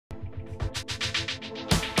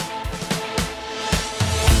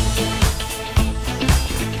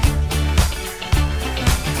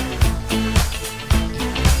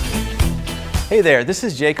Hey there, this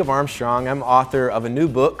is Jacob Armstrong. I'm author of a new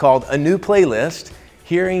book called A New Playlist,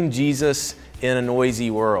 Hearing Jesus in a Noisy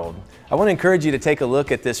World. I want to encourage you to take a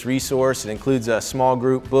look at this resource. It includes a small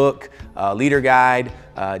group book, a leader guide,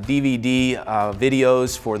 DVD,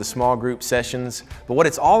 videos for the small group sessions. But what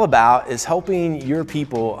it's all about is helping your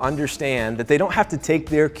people understand that they don't have to take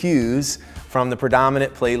their cues from the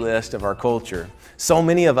predominant playlist of our culture. So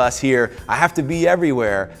many of us hear, I have to be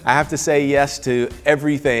everywhere. I have to say yes to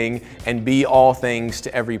everything and be all things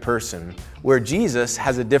to every person, where Jesus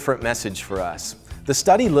has a different message for us. The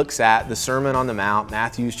study looks at the Sermon on the Mount,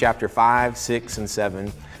 Matthew chapter 5, 6, and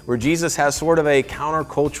 7, where Jesus has sort of a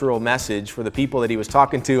countercultural message for the people that he was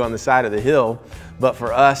talking to on the side of the hill, but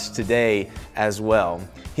for us today as well.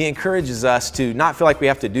 He encourages us to not feel like we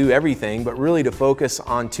have to do everything, but really to focus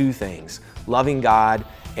on two things, loving God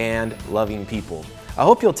and loving people. I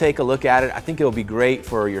hope you'll take a look at it. I think it'll be great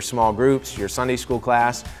for your small groups, your Sunday school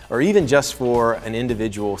class, or even just for an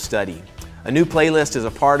individual study. A New Playlist is a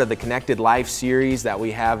part of the Connected Life series that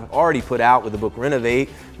we have already put out with the book Renovate,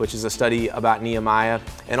 which is a study about Nehemiah,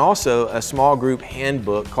 and also a small group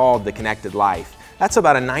handbook called The Connected Life. That's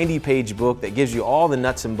about a 90-page book that gives you all the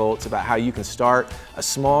nuts and bolts about how you can start a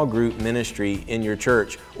small group ministry in your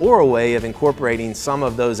church, or a way of incorporating some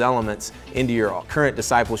of those elements into your current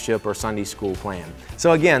discipleship or Sunday school plan.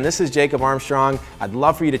 So again, this is Jacob Armstrong. I'd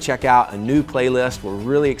love for you to check out A New Playlist. We're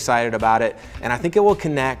really excited about it, and I think it will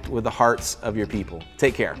connect with the hearts of your people.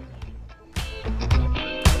 Take care.